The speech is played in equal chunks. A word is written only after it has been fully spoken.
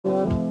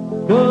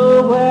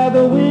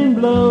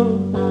blows,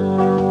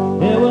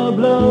 it will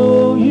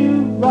blow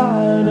you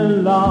right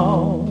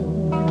along.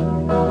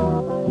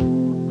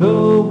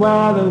 Go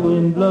where the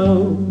wind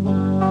blows,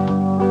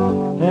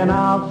 and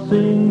I'll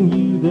sing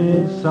you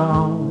this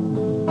song.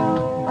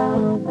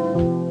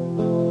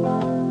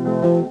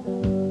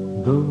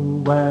 Go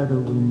where the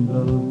wind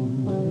blows.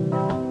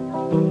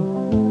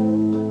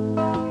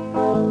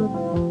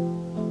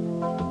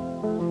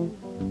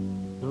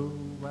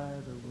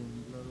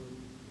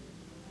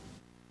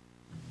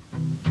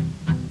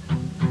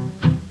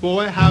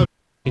 Boy, how...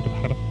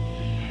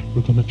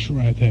 We're gonna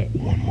try that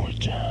one more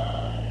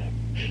time.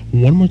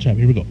 One more time,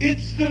 here we go.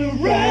 It's the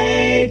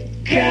right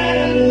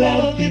kind of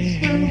love,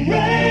 it's the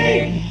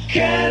right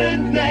kind of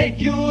night.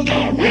 You're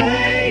the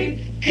right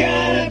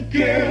kind of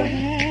girl.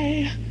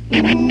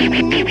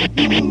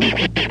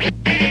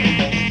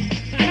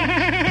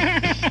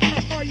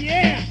 Oh,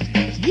 yeah!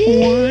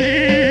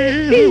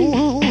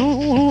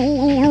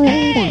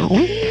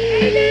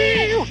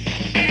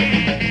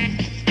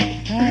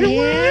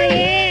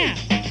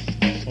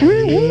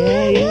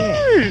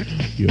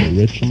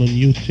 Richmond,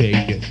 you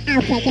take it.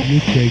 I'll take it. You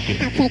take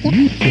it. I'll take it.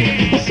 You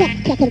take it. The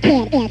shit-kicking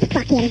kid is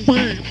fucking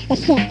bad. The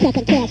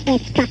shit-kicking kid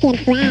is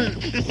fucking rad.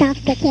 I saw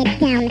the kid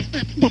down at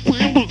the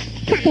tavern,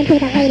 talking to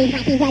the ladies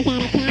like he was at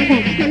a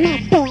tavern. My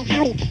mad boy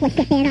Howdy was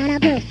sipping on a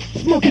brew,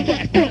 smoking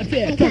black blunts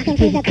and talking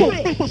to the crew.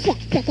 But the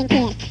shit-kicking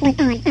kid was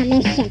on a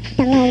mission.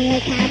 The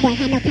lonely cowboy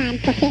had no time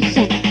for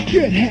fishing.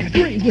 Kid had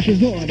 3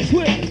 wishes on his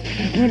list.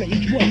 On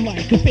each one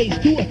like a face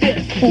to a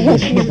fist.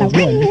 Wish number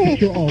 1,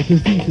 cure all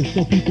diseases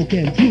so people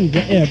can do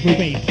whatever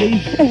they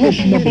please.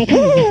 Wish number 2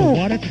 is the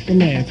water, the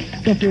land.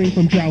 Suffering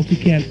from drought he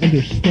can't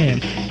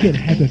understand. Kid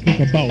had to think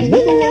about wish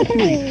number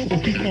 3. So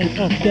he called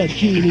up the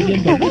genie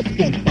in the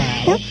whiskey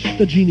bottle.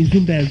 The genie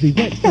zoomed as he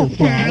went full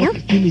throttle.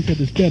 Genie said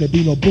there's better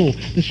be no bull.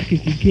 The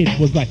shit-kicking kid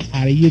was like,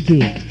 how do you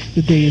do?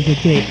 Today is the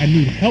day I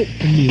need help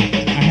from you.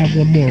 I have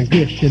one more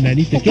wish and I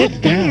need to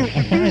get down.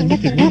 A fine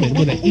looking woman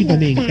with an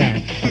evening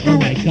gown.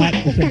 All I got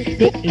is some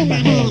spit in my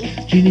hand.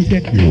 Genie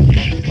said, your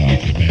wish is my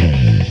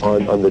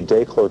command. On the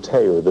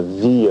décolleté, or the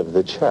V of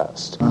the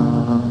chest.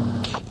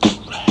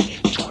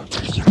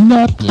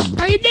 Nothing.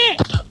 How you did?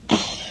 On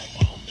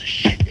the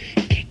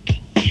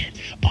shit-kicking kid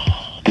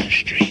on the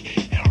street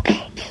or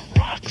on the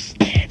rocks,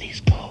 and he's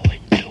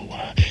going to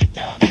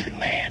another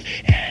land,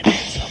 and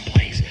it's a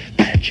place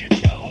that you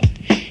know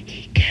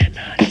he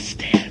cannot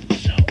stand.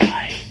 So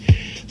I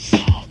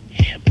saw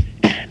him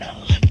and I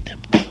left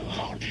him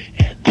alone,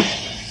 and then I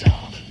saw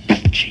the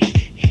chief.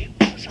 He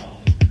was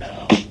on the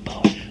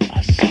boat.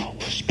 I saw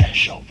a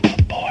special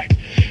report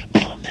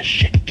on the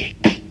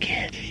shit-kicking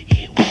kid.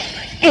 He was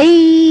like,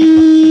 hey.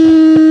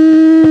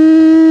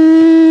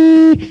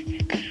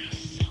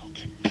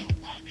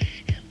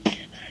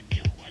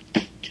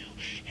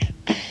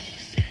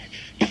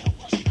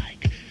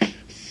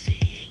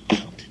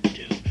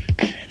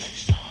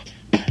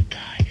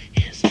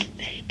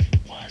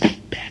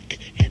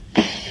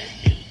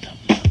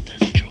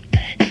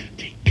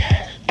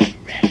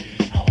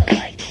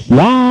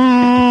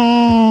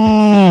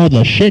 Wow,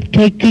 the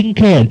shit-kicking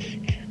kid.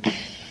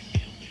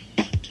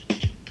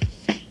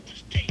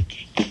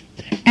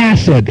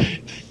 Acid. I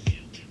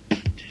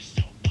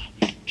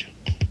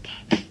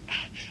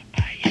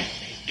am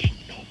making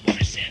no more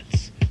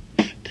sense.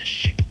 The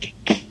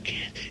shit-kicking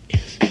kid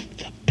is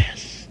the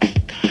best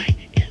guy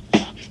in the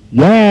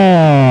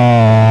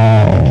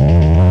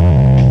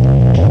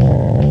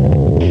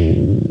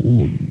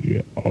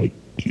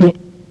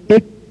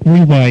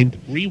world.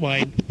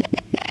 Rewind.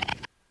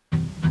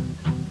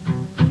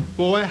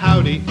 Boy,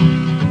 howdy,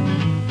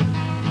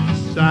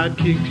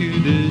 sidekick to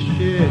the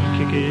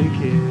shit-kicking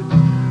kid.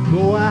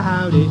 Boy,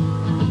 howdy,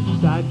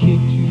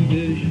 sidekick to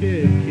the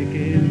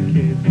shit-kicking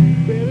kid.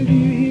 Well, did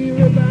you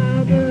hear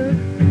about the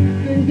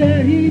things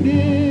that he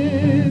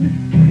did?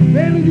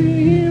 Well, did you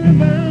hear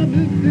about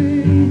the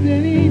things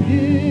that he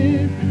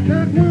did?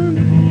 Not once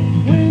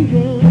when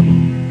drunk,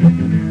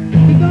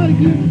 he thought he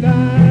could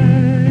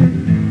fly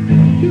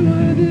to a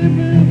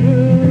different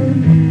world,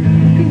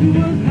 'cause he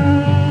was high.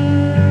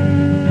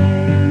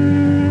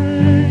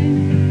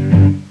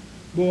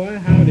 Boy,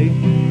 howdy,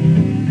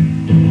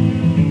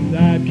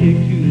 sidekick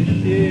to the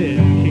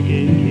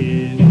shit-kicking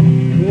kid.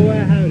 Boy,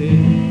 howdy,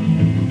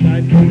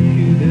 sidekick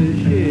to the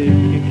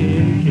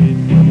shit-kicking kid.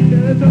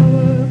 Tell us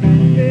all the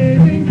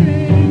amazing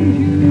things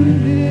you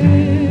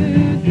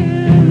did.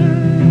 Tell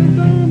us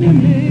all the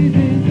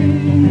amazing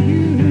things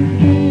you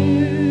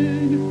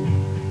did.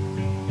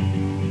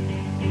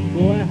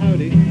 Boy,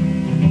 howdy,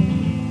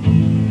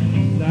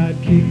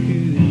 sidekick to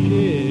the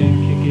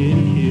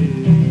shit-kicking kid.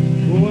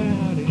 Boy,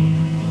 howdy,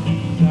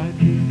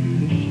 sidekick to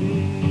the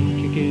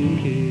shit-kicking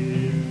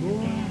kid.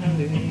 Boy,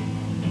 howdy,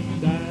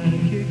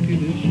 sidekick to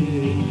the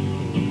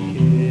shit-kicking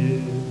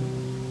kid.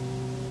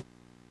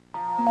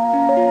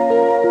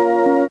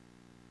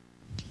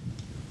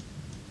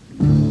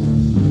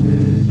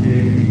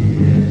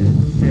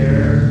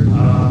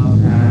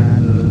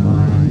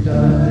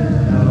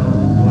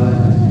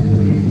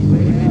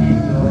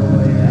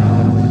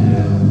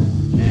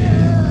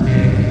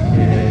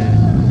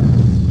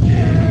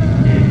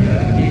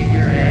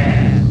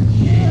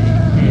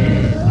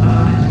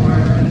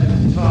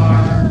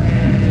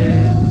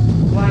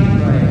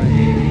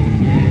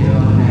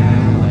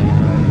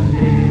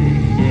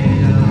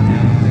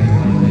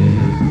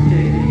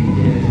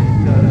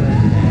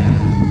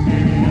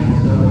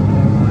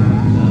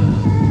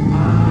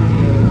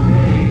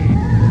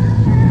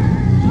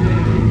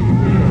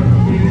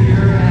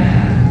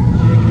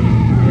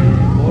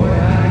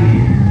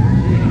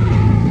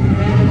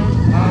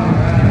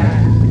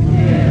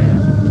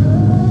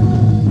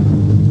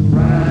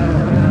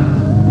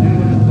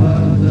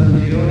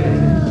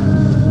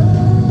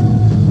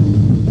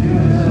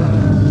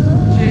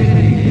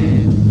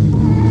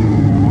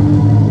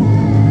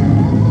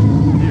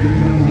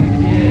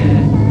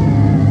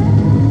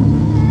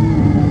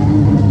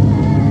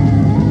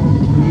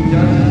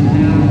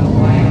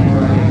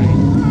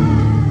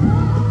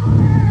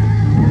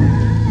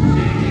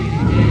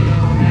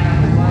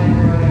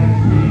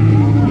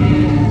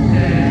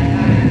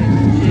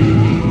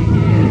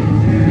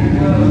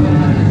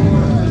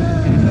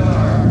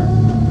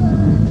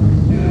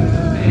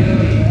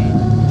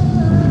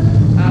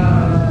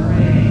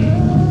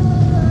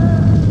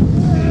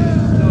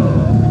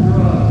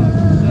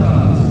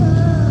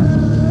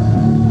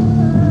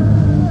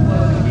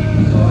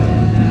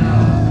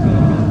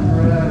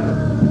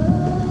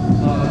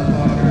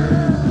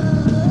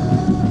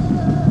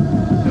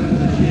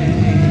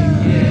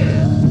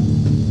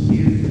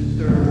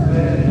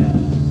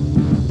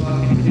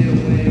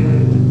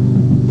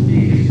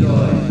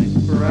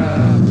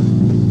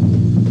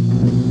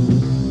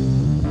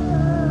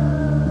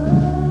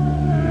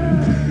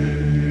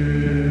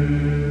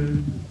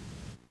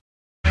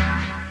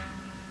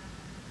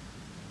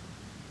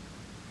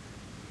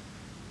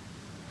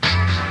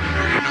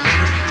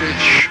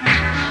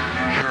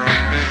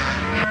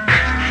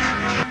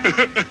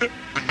 Let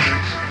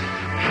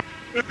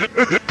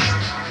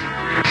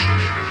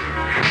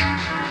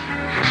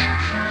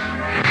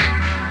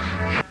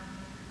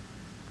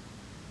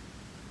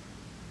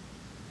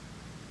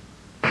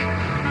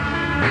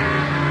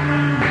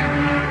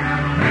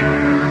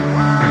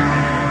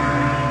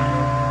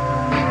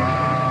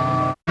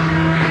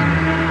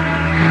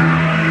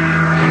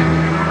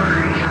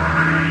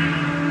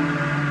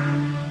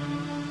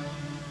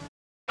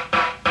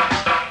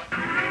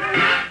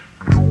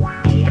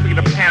me get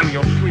a pound of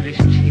your Swedish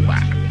cheese.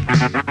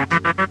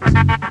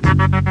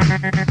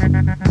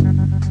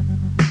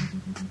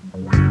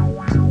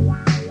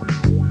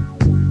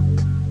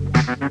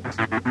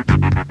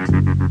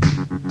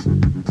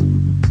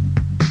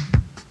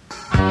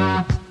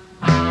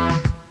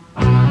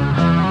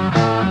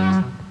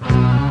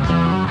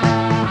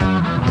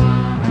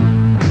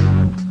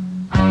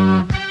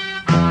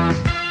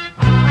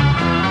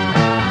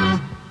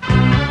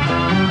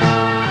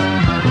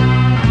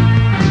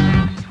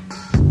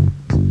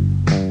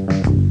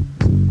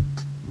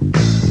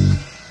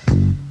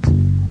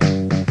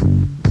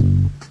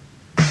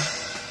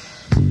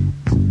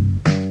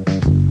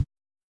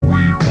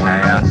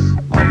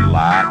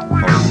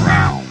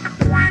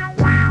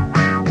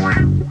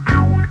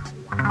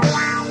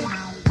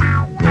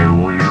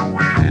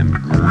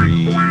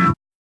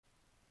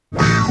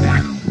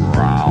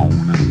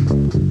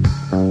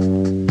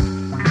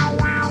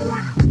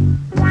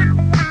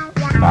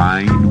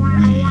 Find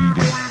weed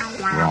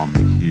from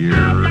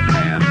here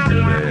and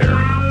there.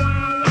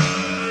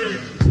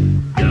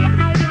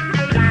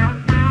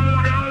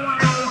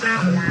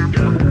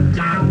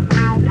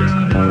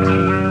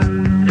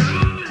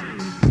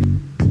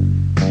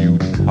 You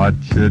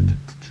touch it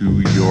to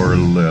your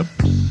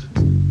lips.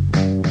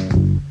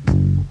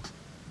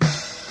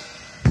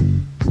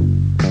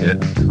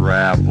 It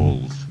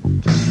travels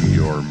to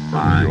your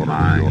mind.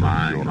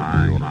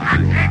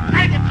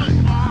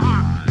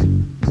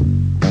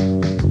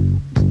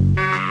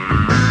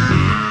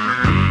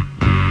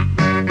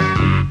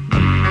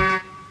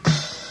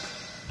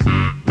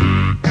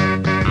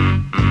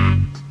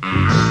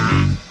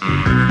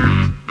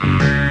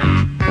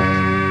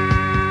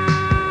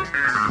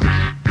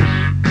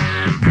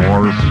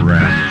 More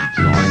friends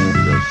join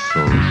the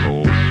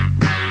circle,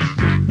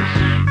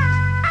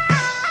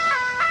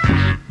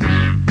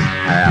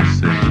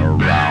 passing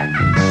around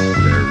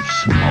their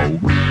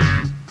smoke.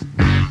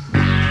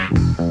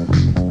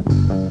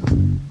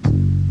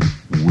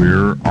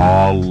 We're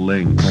all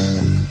linked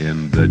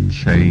in the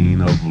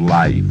chain of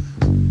life,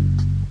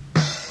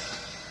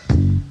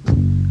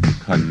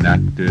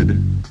 connected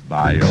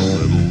by a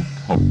little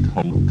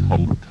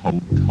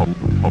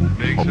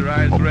Makes your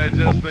eyes red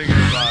just thinking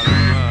about it.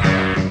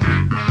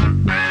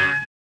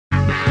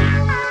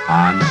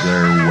 on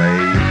their way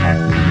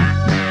home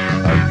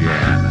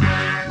again.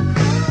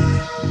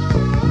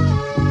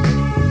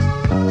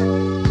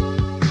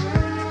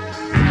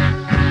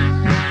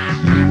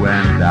 You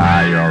and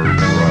I